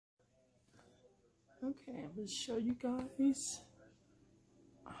Okay, I'm gonna show you guys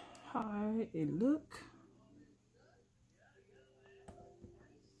how it look.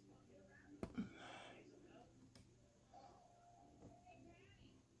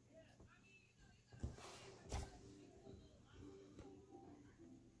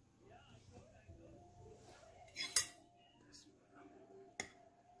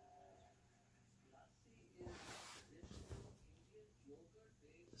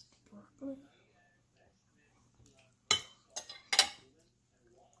 This broccoli.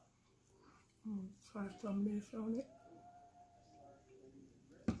 Try some mix on it.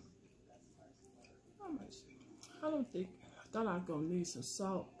 I don't think, I thought I was gonna need some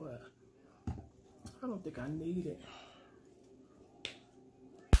salt, but I don't think I need it.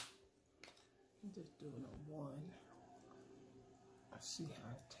 I'm just doing a one. Let's see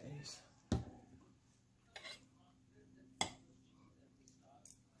how it tastes.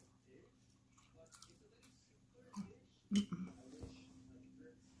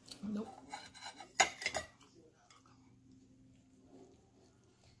 Nope.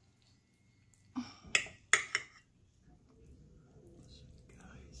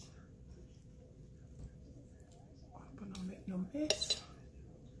 Guys, but don't make no mess.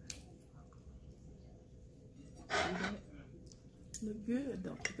 See that? Look good,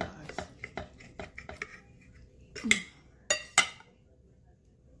 don't you guys?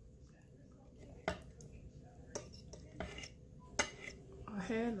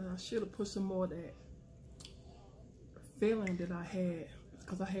 I should have put some more of that filling that I had,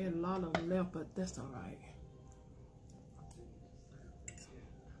 because I had a lot of them left, but that's all right.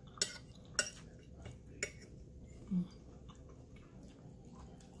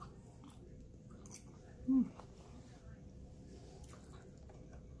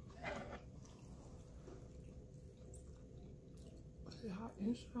 See how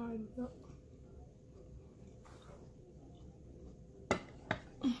inside look.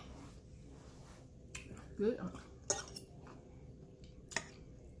 Good.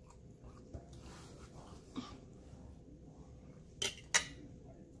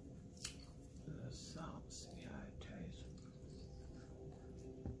 The salt, see how it tastes.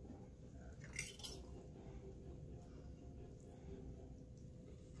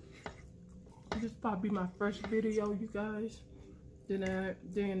 This probably be my first video, you guys.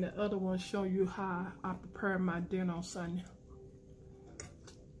 Then the other one show you how I prepare my dinner on Sunday.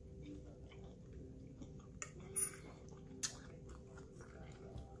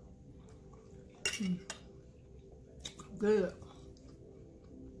 Good.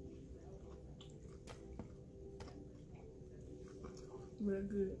 Real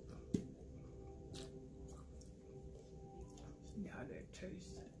good. See how that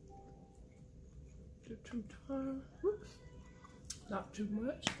tastes. Two times. Whoops. Not too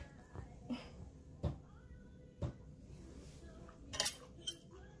much.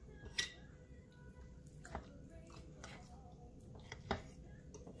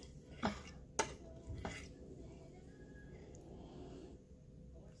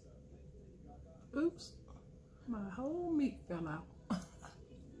 Oops. My whole meat fell out.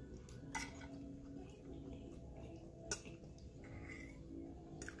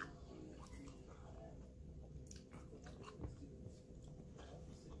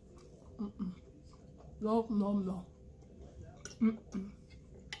 No, no, no.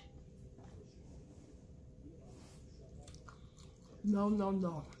 No, no,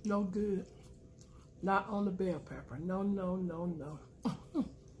 no. No good. Not on the bell pepper. No, no, no, no.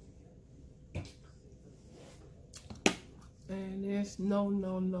 And it's no,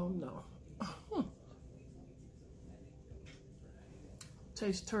 no, no, no.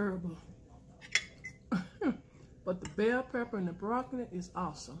 Tastes terrible. But the bell pepper and the broccoli is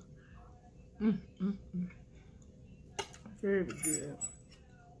awesome. Very good.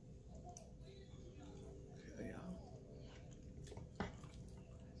 Okay,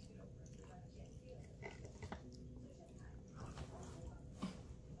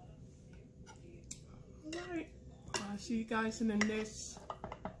 alright. I'll see you guys in the next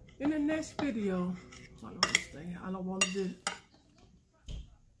video. I don't want to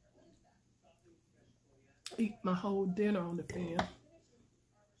eat my whole dinner on the film.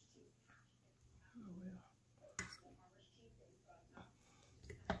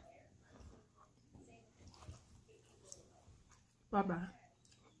 Bye-bye.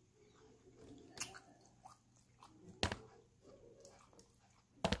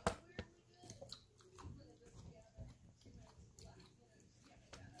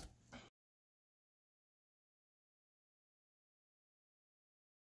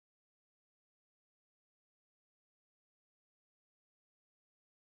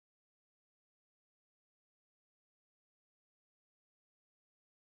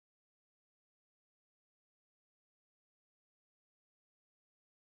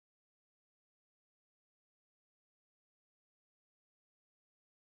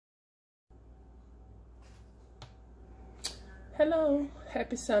 Hello,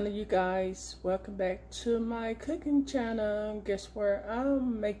 happy Sunday, you guys. Welcome back to my cooking channel. Guess what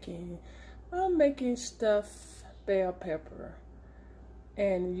I'm making? I'm making stuffed bell pepper,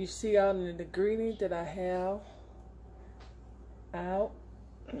 and you see all the ingredients that I have out,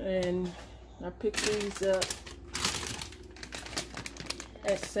 and I picked these up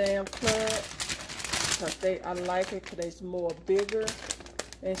at Sam Club because I like it because it's more bigger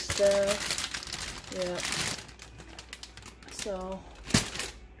and stuff. Yeah. So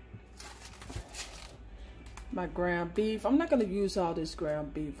my ground beef, I'm not going to use all this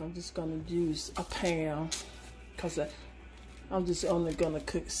ground beef. I'm just going to use a pound because I'm just only going to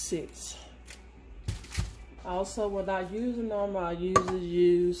cook 6. Also, when I use it normal, I usually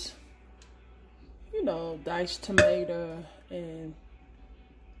use, you know, diced tomato and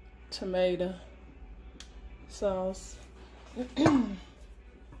tomato sauce.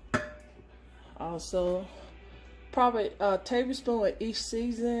 Also, probably a tablespoon of each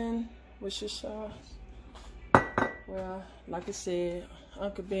season with your sauce. Well, like I said,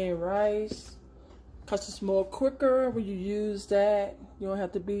 Uncle Ben rice, because it's more quicker when you use that. You don't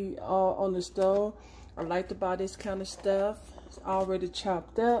have to be all on the stove. I like to buy this kind of stuff. It's already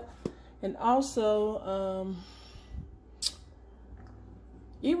chopped up. And also,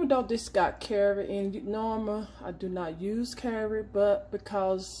 even though this got carrot in normal, I do not use carrot, but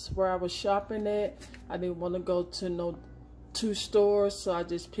because where I was shopping at, I didn't want to go to no 2 stores, so I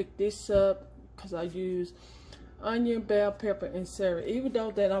just picked this up because I use onion, bell pepper, and celery. Even though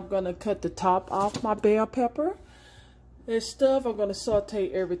that I'm going to cut the top off my bell pepper and stuff, I'm going to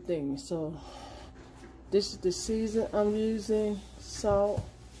saute everything. So this is the season I'm using. Salt,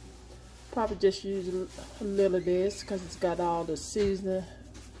 probably just use a little of this because it's got all the seasoning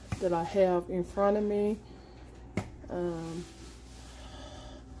that I have in front of me.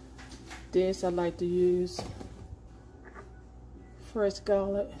 This I like to use fresh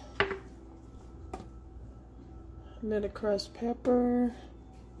garlic, a little crushed pepper,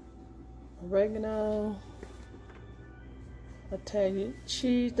 oregano, Italian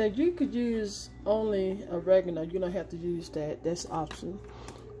cheese. Now you could use only oregano, you don't have to use that, that's optional.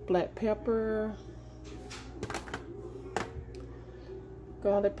 Black pepper,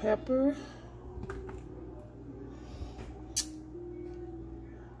 garlic pepper,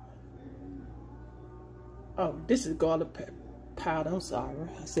 oh, this is garlic powder, I'm sorry,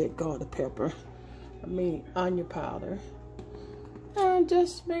 I said garlic pepper, I mean onion powder, and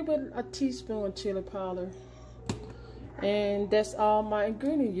just maybe a teaspoon of chili powder. And that's all my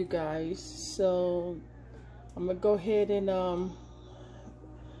ingredients, you guys. So I'm gonna go ahead and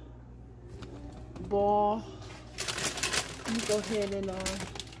boil. Let me go ahead and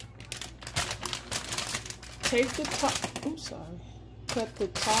take the top, I'm sorry, cut the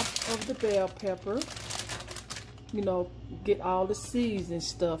top of the bell pepper, you know, get all the seeds and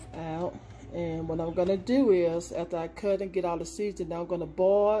stuff out. And what I'm gonna do is, after I cut and get all the seeds, and I'm gonna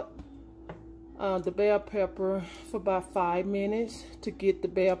boil the bell pepper for about 5 minutes to get the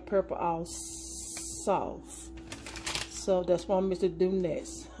bell pepper all soft. So that's what I'm going to do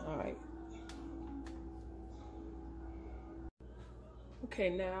next. All right. Okay,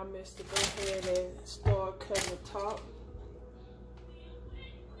 now I'm going to go ahead and start cutting the top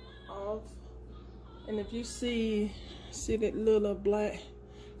off. And if you see that little black,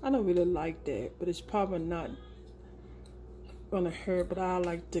 I don't really like that, but it's probably not gonna hurt, but I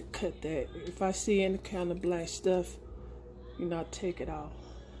like to cut that. If I see any kind of black stuff, you know, I take it off.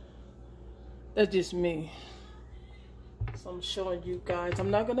 That's just me. So I'm showing you guys.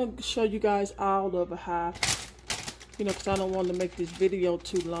 I'm not gonna show you guys all of how, you know, because I don't want to make this video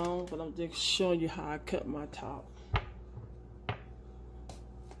too long, but I'm just showing you how I cut my top.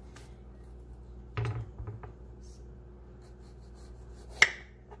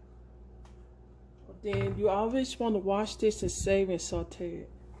 Then you always want to wash this and save and saute it.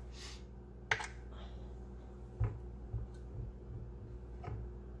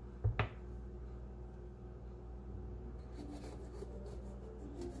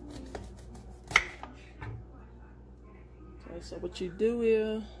 Okay, so what you do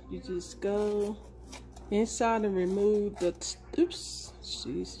is you just go inside and remove the, oops,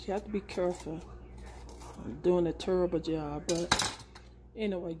 jeez, you have to be careful. I'm doing a terrible job, but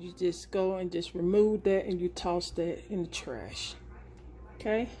anyway, you just go and just remove that and you toss that in the trash.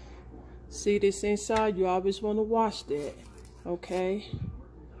 Okay? See this inside? You always want to wash that. Okay?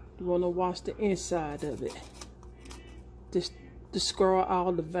 You want to wash the inside of it. Just to scrub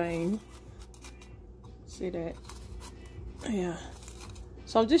all the vein. See that? Yeah.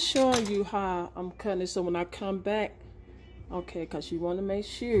 So I'm just showing you how I'm cutting it. So when I come back, okay, because you want to make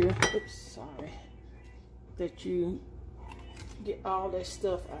sure, oops, sorry, that you Get all that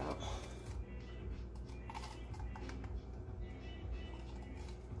stuff out.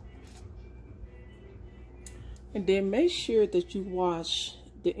 And then make sure that you wash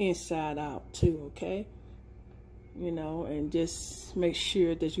the inside out too, okay? You know, and just make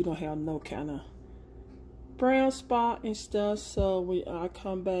sure that you don't have no kind of brown spot and stuff. So when I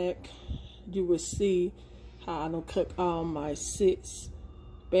come back, you will see how I don't cook all my 6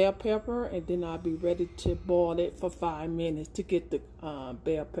 bell pepper, and then I'll be ready to boil it for 5 minutes to get the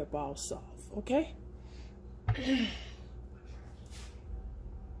bell pepper all soft, okay?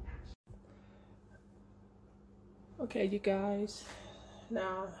 Okay, you guys,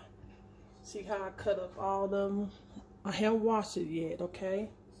 now see how I cut up all of them. I haven't washed it yet, okay?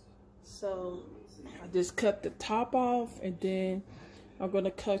 So I just cut the top off, and then I'm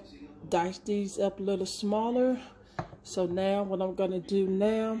gonna dice these up a little smaller. So now what I'm gonna do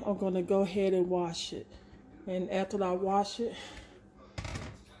now, I'm gonna go ahead and wash it. And after I wash it,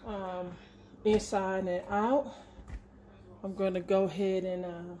 inside and out, I'm gonna go ahead and,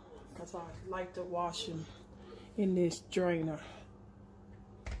 cause I like to wash them in this drainer.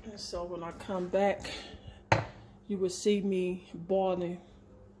 And so when I come back, you will see me boiling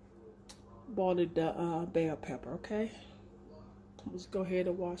the bell pepper, okay? Let's go ahead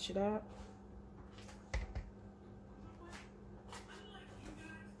and wash it out.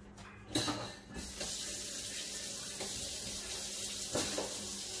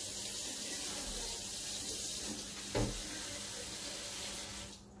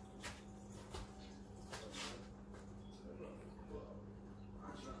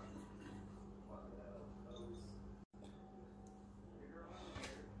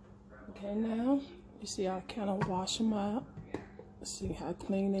 Okay, now you see I kind of wash them out. See how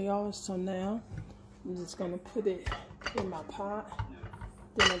clean they are. So now I'm just gonna put it in my pot.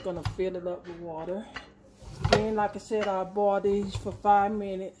 Then I'm gonna fill it up with water. Then, like I said, I boil these for 5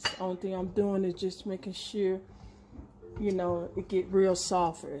 minutes. Only thing I'm doing is just making sure, you know, it get real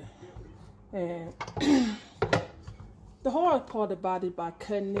soft. And the hard part about it by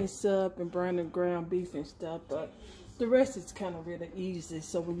cutting this up and burning ground beef and stuff, but the rest is kind of really easy.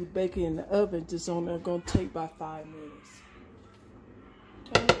 So when you bake it in the oven, it's only gonna take about 5 minutes.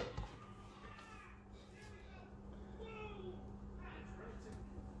 Okay.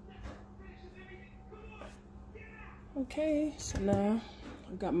 Okay, so now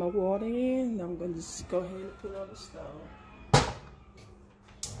I got my water in. Now I'm gonna just go ahead and put it on the stove.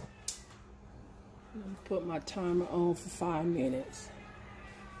 And put my timer on for 5 minutes.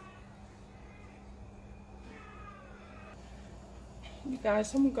 You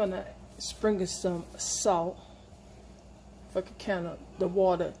guys, I'm gonna sprinkle some salt. If I could count up the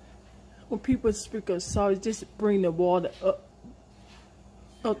water. When people sprinkle salt, just bring the water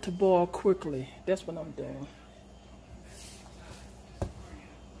up to boil quickly. That's what I'm doing.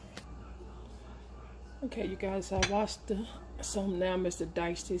 Okay, you guys, I washed some. Now I'm just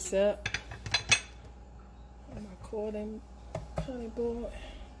dice this up on my cutting board.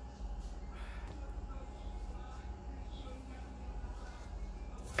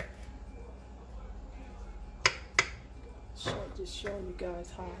 Just showing you guys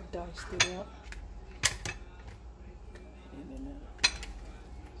how I diced it up.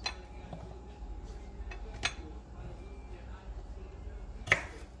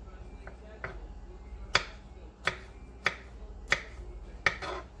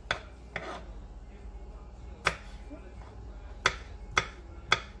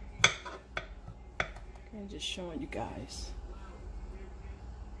 And just showing you guys.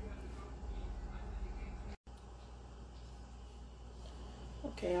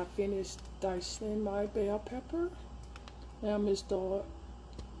 Okay, I finished dicing my bell pepper. Now I'm gonna start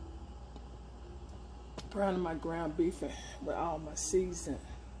browning my ground beef with all my seasoning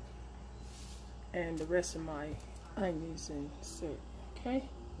and the rest of my onions and salt. Okay.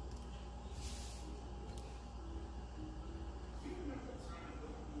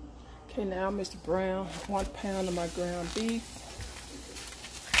 Okay, now I'm Mr. Brown, 1 pound of my ground beef.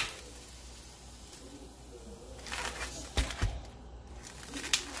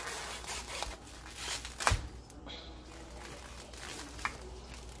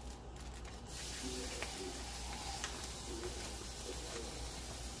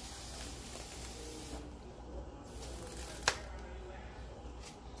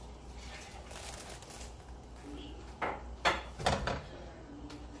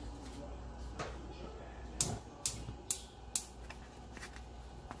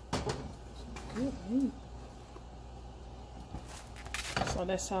 So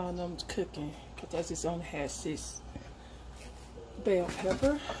that's how I'm cooking, because I just only had 6 bell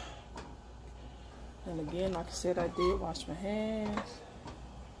pepper. And again, like I said, I did wash my hands.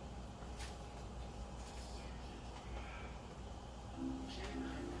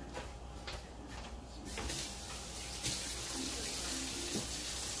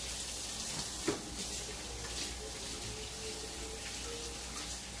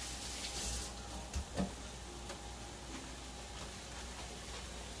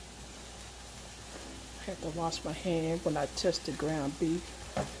 I had to wash my hand when I touched the ground beef.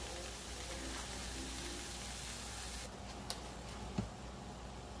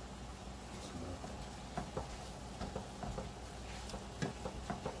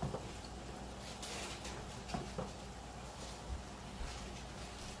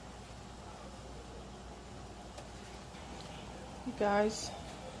 You guys,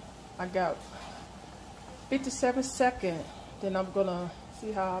 I got 57 seconds. Then I'm gonna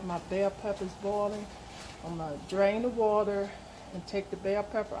see how my bell pepper's boiling. I'm gonna drain the water and take the bell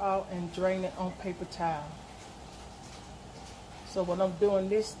pepper out and drain it on paper towel. So what I'm doing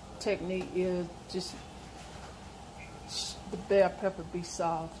this technique is just the bell pepper be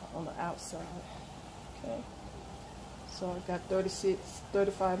soft on the outside. Okay. So I got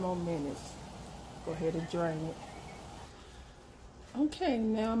 35 more minutes. Go ahead and drain it. Okay,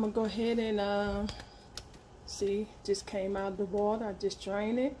 now I'm gonna go ahead and see, just came out of the water. I just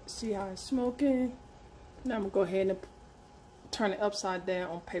drained it. See how it's smoking. Now I'm gonna go ahead and turn it upside down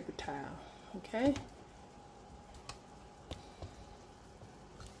on paper towel. Okay.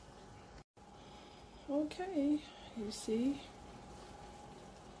 Okay, you see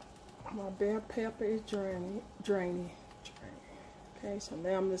my bell pepper is draining. Okay, so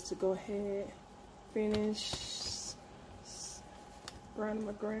now I'm just to go ahead, finish browning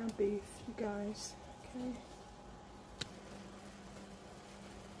my ground beef, you guys. Okay.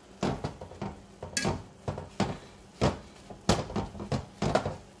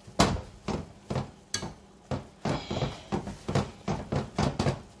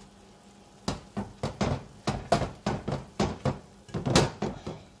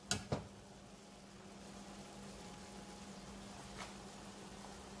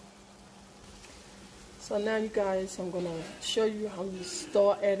 So now you guys, I'm gonna show you how to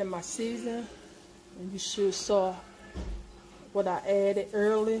start adding my season. And you should saw what I added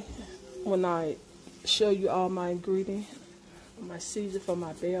early when I show you all my ingredients. My season for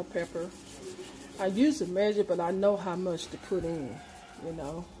my bell pepper. I use a measure, but I know how much to put in, you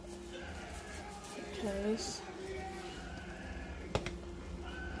know. Okay.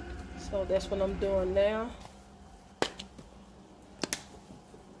 So that's what I'm doing now.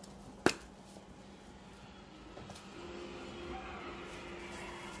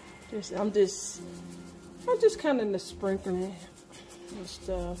 I'm just kind of sprinkling and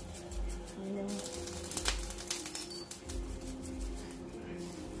stuff, you know.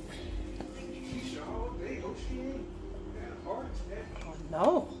 Oh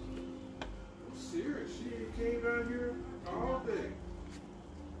no. I'm serious. She came down here all day.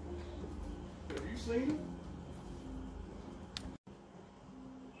 Have you seen her?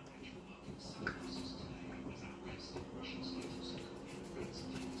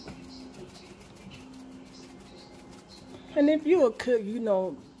 And if you're a cook, you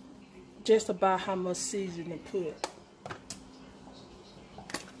know just about how much seasoning to put.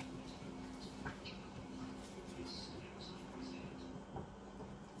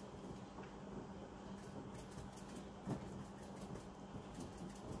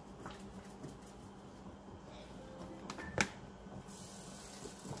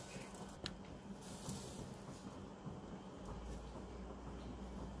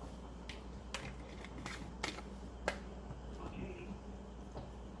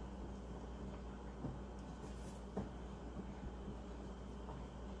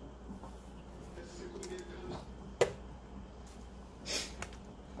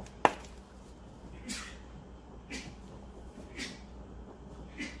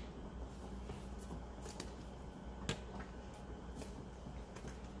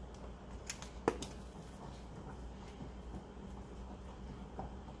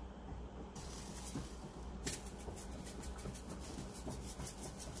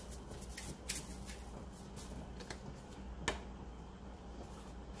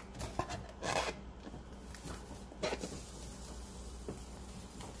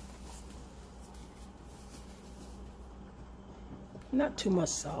 Not too much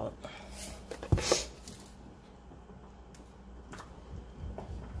salt.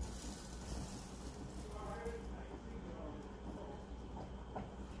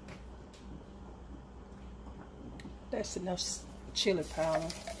 That's enough chili powder.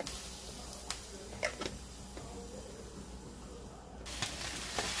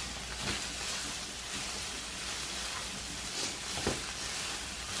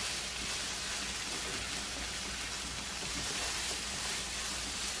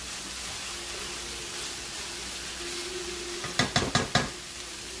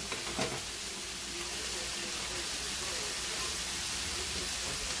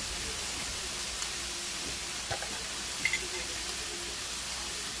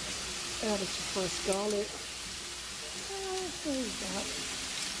 add it to first garlic. There we go.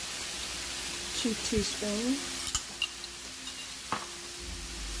 2 teaspoons.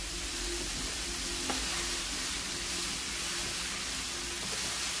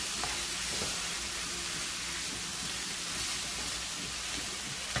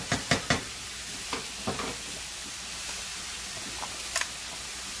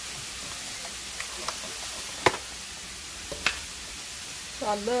 So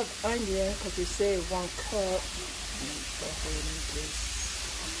I love onion because it said 1 cup. Let me go ahead and just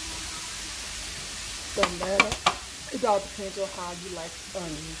don't matter. It all depends on how you like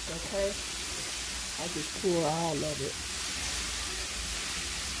onions, okay? I just pour all of it.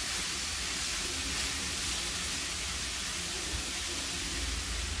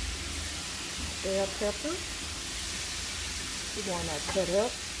 Bell pepper. The one I cut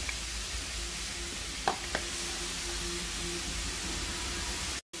up.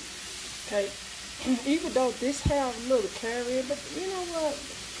 Okay, even though this have a little carrot, but you know what?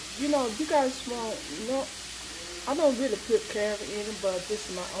 You know, you guys won't, I don't really put carrot in it, but this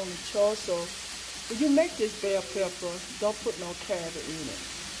is my only choice. So when you make this bell pepper, don't put no carrot in it.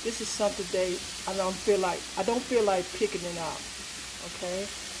 This is something that I don't feel like picking it out. Okay,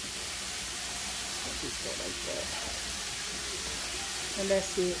 I'll just go like that, and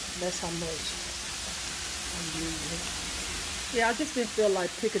that's it. That's how much I'm using. Yeah, I just didn't feel like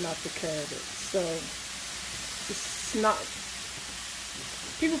picking out the carrot. So it's not,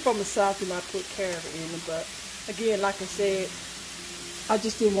 people from the South do not put carrot in it, but again, like I said, I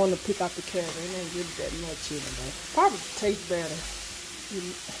just didn't want to pick out the carrot. It ain't really that much in it, though. Probably tastes better.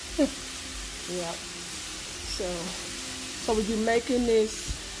 Yeah. So when you're making this,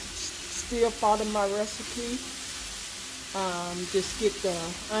 still follow my recipe. Just get the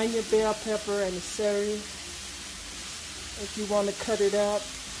onion, bell pepper, and the celery. If you want to cut it up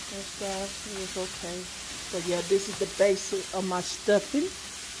and stuff, it's okay. But yeah, this is the basic of my stuffing.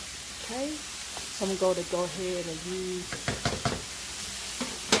 Okay, so I'm going to go ahead and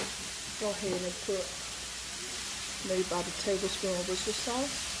put maybe about a tablespoon of Worcestershire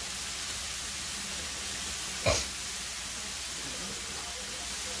sauce.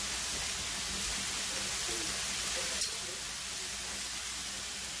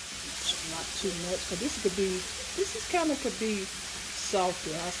 Not too much, but this could be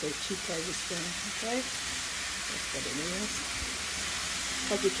salty. I say 2 tablespoons. Okay, that's what it is.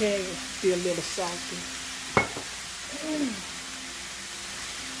 But you can be a little salty.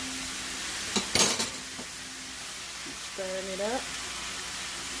 Keep stirring it up.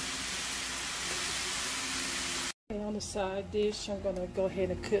 Okay, on the side dish, I'm gonna go ahead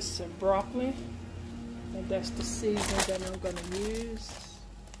and cook some broccoli, and that's the seasoning that I'm gonna use.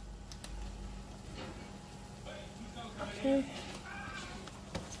 Okay,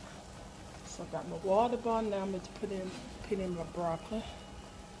 so I got my water bottle. Now I'm going to put in my broccoli.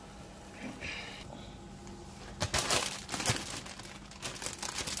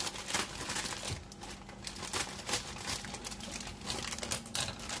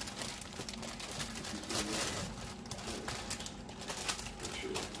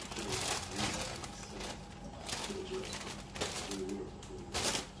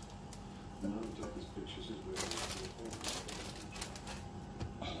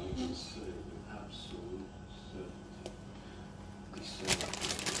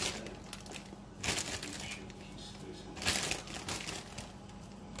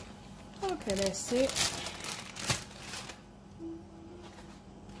 Okay, that's it.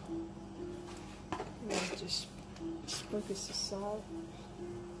 I'll just sprinkle some salt.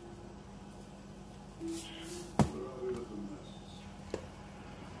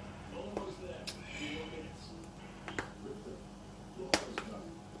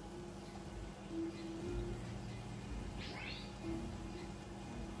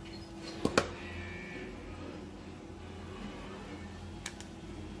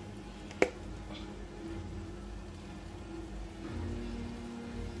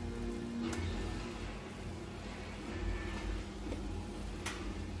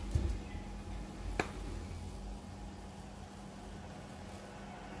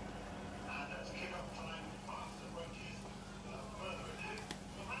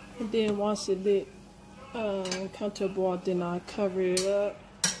 And then once it come to a boil, then I cover it up.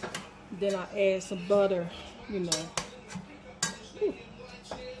 Then I add some butter, you know. Whew.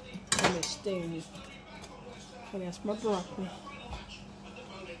 And it steams. And that's my broccoli.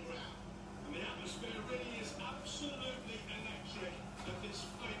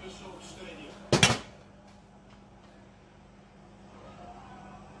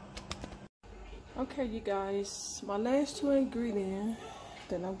 Okay, you guys, my last 2 ingredients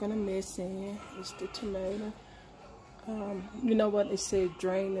that I'm gonna mix in is the tomato. You know what they say,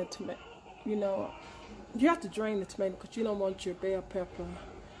 drain the tomato. You know, you have to drain the tomato because you don't want your bell pepper,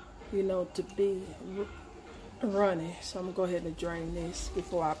 you know, to be runny. So I'm gonna go ahead and drain this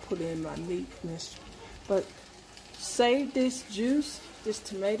before I put in my meat mixture. But save this juice, this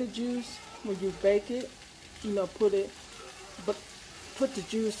tomato juice, when you bake it. You know, put the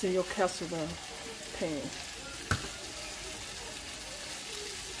juice in your casserole pan.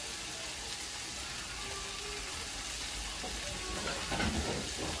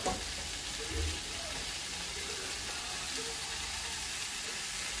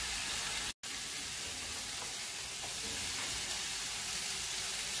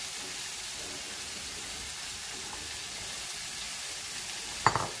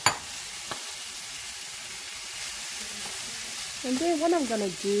 And then what I'm gonna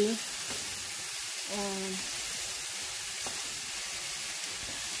do,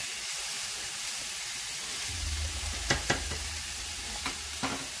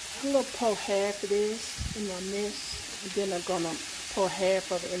 I'm gonna pour half of this in my mix, and then I'm gonna pour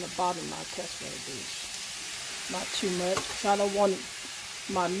half of it in the bottom of my casserole dish. Not too much, because I don't want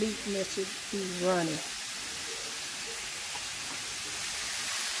my meat mix to be runny.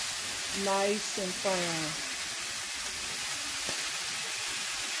 Nice and firm.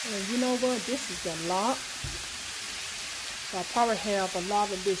 And you know what? This is a lot. So I'll probably have a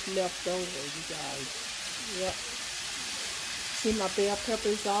lot of this left over, you guys. Yep. See, my bell pepper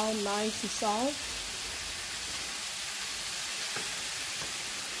is all nice and soft.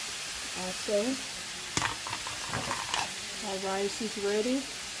 Also, my rice is ready.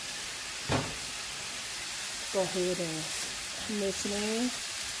 Go ahead and mix it in.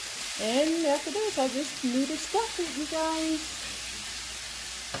 And after this, I just need to stuff it, you guys.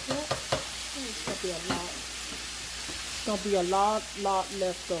 Yep. It's gonna be a lot. It's gonna be a lot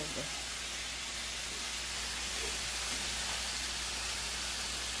left over.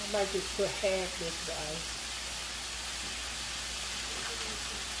 I might just put half this, guys.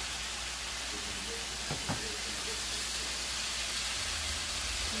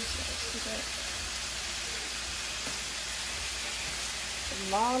 See that? A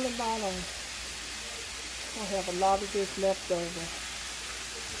lot of. I have a lot of this left over.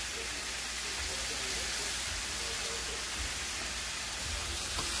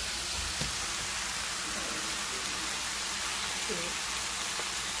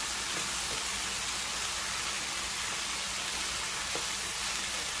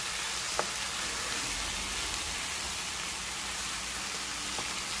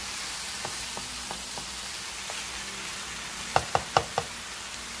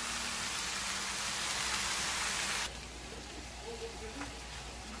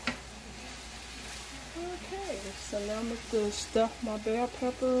 Okay, so now I'm going to stuff my bell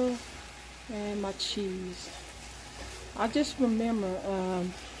pepper and my cheese. I just remember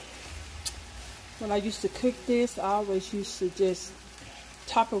when I used to cook this, I always used to just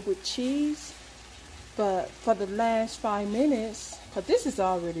top it with cheese. But for the last 5 minutes, because this is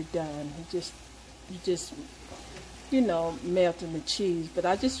already done, you just you know, melting the cheese. But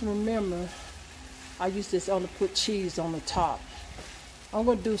I just remember I used to only put cheese on the top. I'm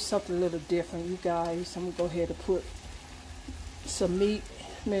going to do something a little different, you guys. I'm going to go ahead and put some meat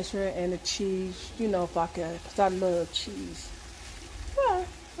mixture and the cheese, you know, if I can, because I love cheese. Yeah,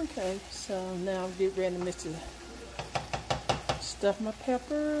 okay, so now I'm getting ready to mix the stuff my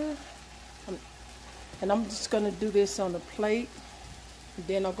pepper. And I'm just going to do this on the plate. And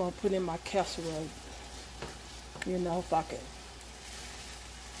then I'm going to put in my casserole. You know, if I can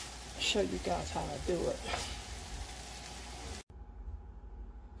show you guys how I do it.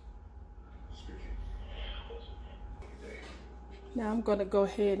 Now I'm going to go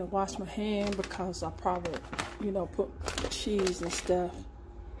ahead and wash my hand because I probably, you know, put cheese and stuff.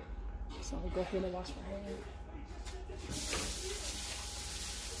 So I'm going to go ahead and wash my hand.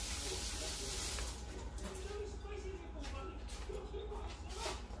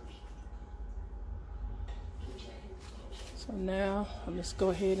 So now I'm just go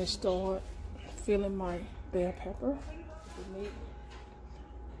ahead and start filling my bell pepper with meat.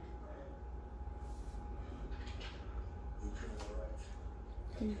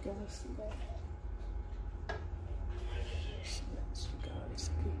 Can you guys see that? So let's you guys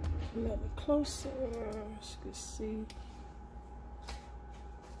get a little closer as you can see.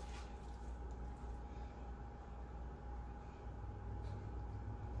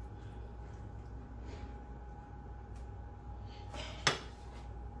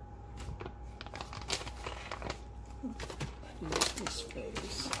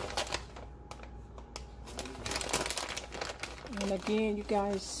 And again, you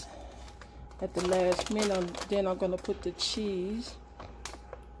guys, at the last minute, then I'm gonna put the cheese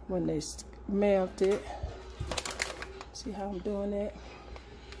when it's melted. See how I'm doing that?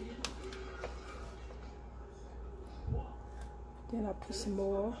 Then I put some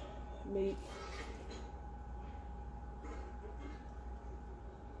more meat.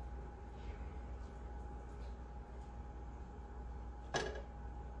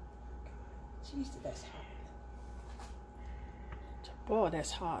 Jeez, that's hot. Boy,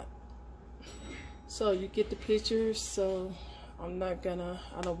 that's hot. So you get the picture. So I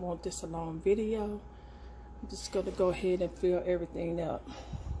don't want this a long video. I'm just gonna go ahead and fill everything up.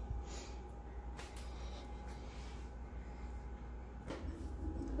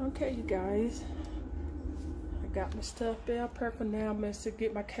 Okay, you guys, I got my stuffed bell pepper. Now I'm going to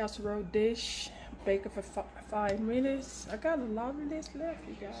get my casserole dish, bake it for 5 minutes. I got a lot of this left,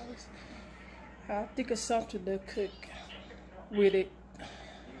 you guys. I think it's something to cook with it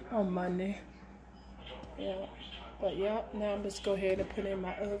on Monday. Yeah, but yeah, now I'm just go ahead and put it in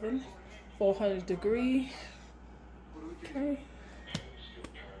my oven, 400 degrees. Okay.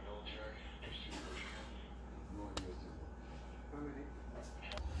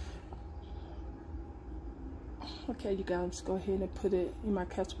 Okay, you guys, go ahead and put it in my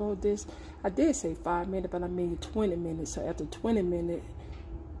casserole dish. I did say 5 minutes, but I mean 20 minutes. So after 20 minutes,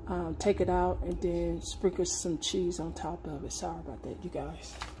 take it out and then sprinkle some cheese on top of it. Sorry about that, you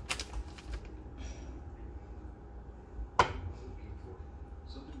guys.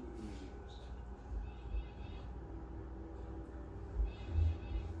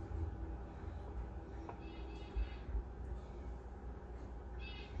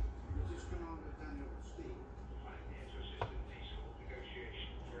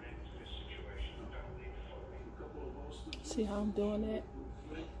 See how I'm doing it?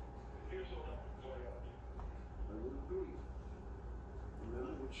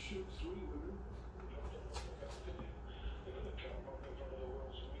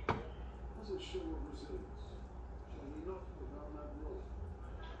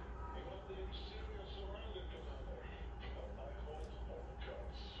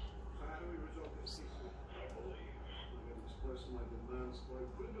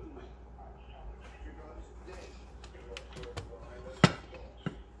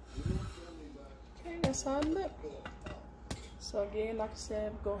 Okay, that's how it looks. So again, like I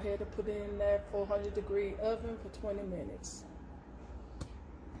said, go ahead and put it in that 400 degree oven for 20 minutes.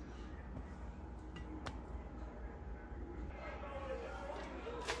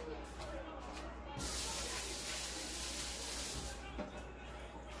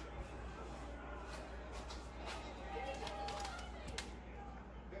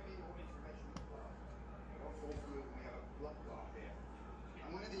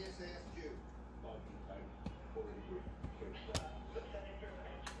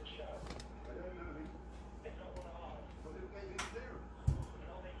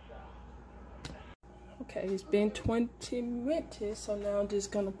 Okay, it's been 20 minutes, so now I'm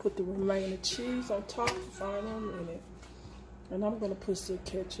just gonna put the remaining cheese on top for final minute. And I'm gonna put some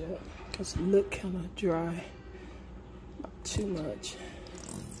ketchup, because it look kind of dry, not too much.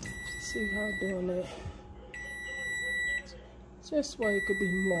 See how I'm doing it? Just so it could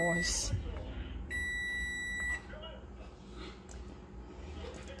be moist.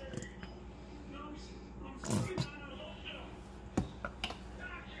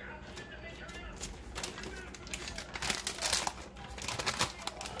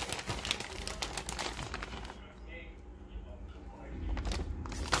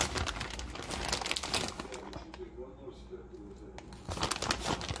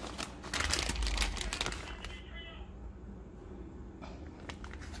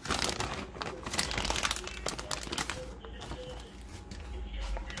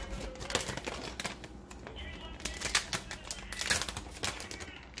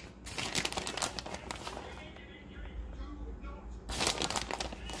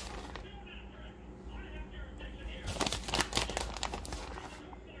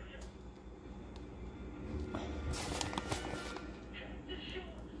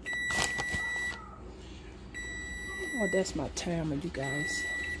 Oh, that's my timer, you guys.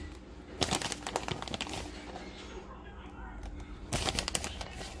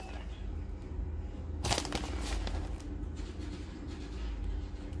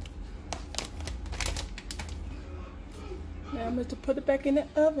 Now I'm going to put it back in the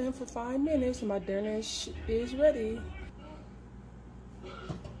oven for 5 minutes and my dinner is ready.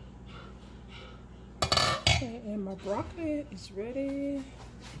 Okay, and my broccoli is ready.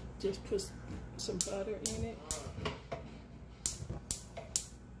 Just put some butter in it.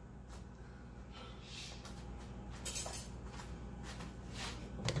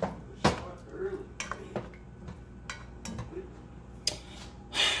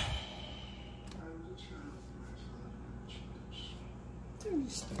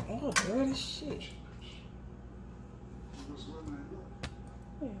 Oh, dirty shit.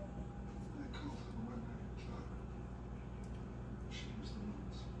 Yeah.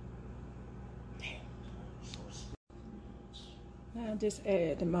 Now I just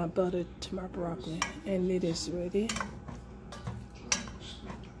add my butter to my broccoli and it is ready.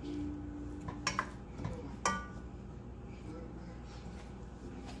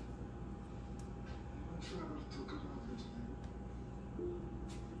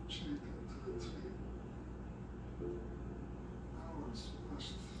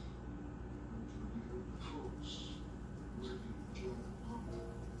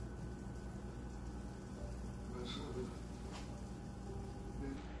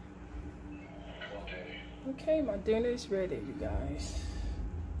 Okay, my dinner is ready, you guys.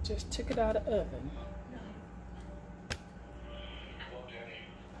 Just took it out of the oven.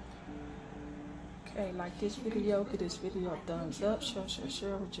 Okay, like this video, give this video a thumbs up, share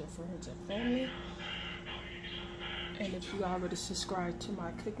with your friends and family. And if you already subscribed to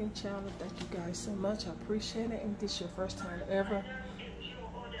my cooking channel, thank you guys so much. I appreciate it. And if this is your first time ever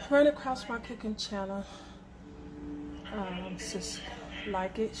run across my cooking channel, just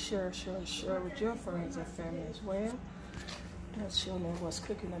like it, share with your friends and family as well. That's showing them what's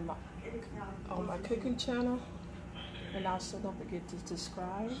cooking on my cooking channel. And also don't forget to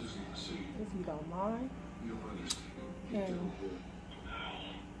subscribe if you don't mind. And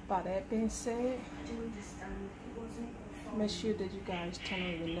by that being said, make sure that you guys turn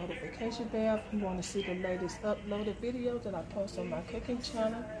on the notification bell if you want to see the latest uploaded videos that I post on my cooking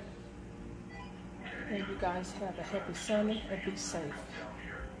channel. And you guys have a happy Sunday and be safe.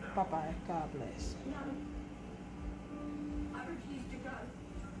 Bye-bye. God bless.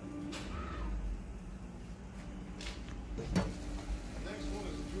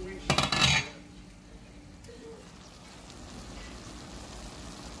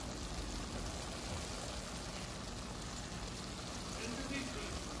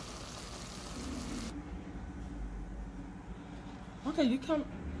 Okay, you come.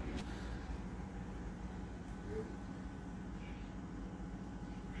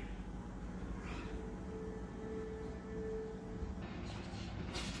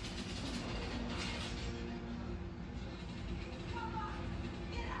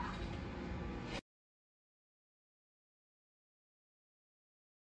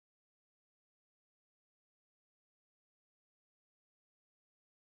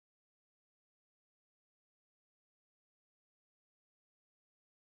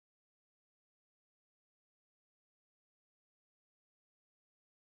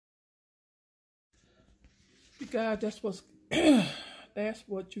 God, that's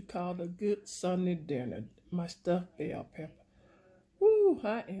what you call a good Sunday dinner. My stuffed bell pepper. Woo,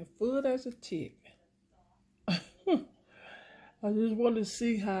 I am full as a tick. I just want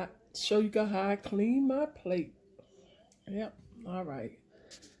to show you guys how I clean my plate. Yep, all right.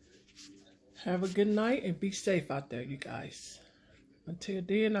 Have a good night and be safe out there, you guys. Until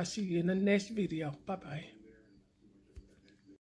then, I'll see you in the next video. Bye-bye.